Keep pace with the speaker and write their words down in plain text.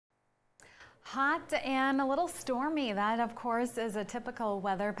Hot and a little stormy. That, of course, is a typical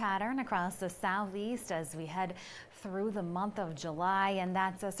weather pattern across the southeast as we head through the month of July, and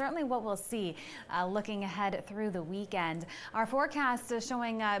that's certainly what we'll see looking ahead through the weekend. Our forecast is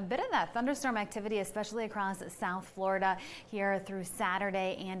showing a bit of that thunderstorm activity, especially across South Florida here through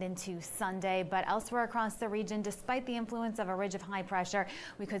Saturday and into Sunday. But elsewhere across the region, despite the influence of a ridge of high pressure,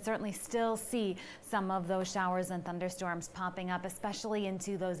 we could certainly still see some of those showers and thunderstorms popping up, especially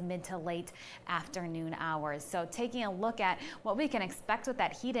into those mid to late afternoon hours. So taking a look at what we can expect with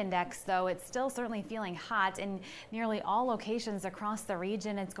that heat index, though, it's still certainly feeling hot in nearly all locations across the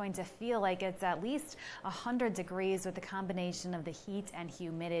region. It's going to feel like it's at least 100 degrees with the combination of the heat and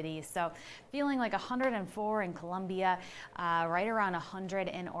humidity. So feeling like 104 in Columbia, right around 100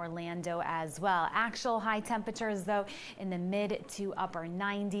 in Orlando as well. Actual high temperatures, though, in the mid to upper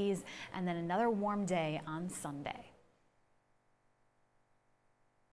 90s, and then another warm day on Sunday.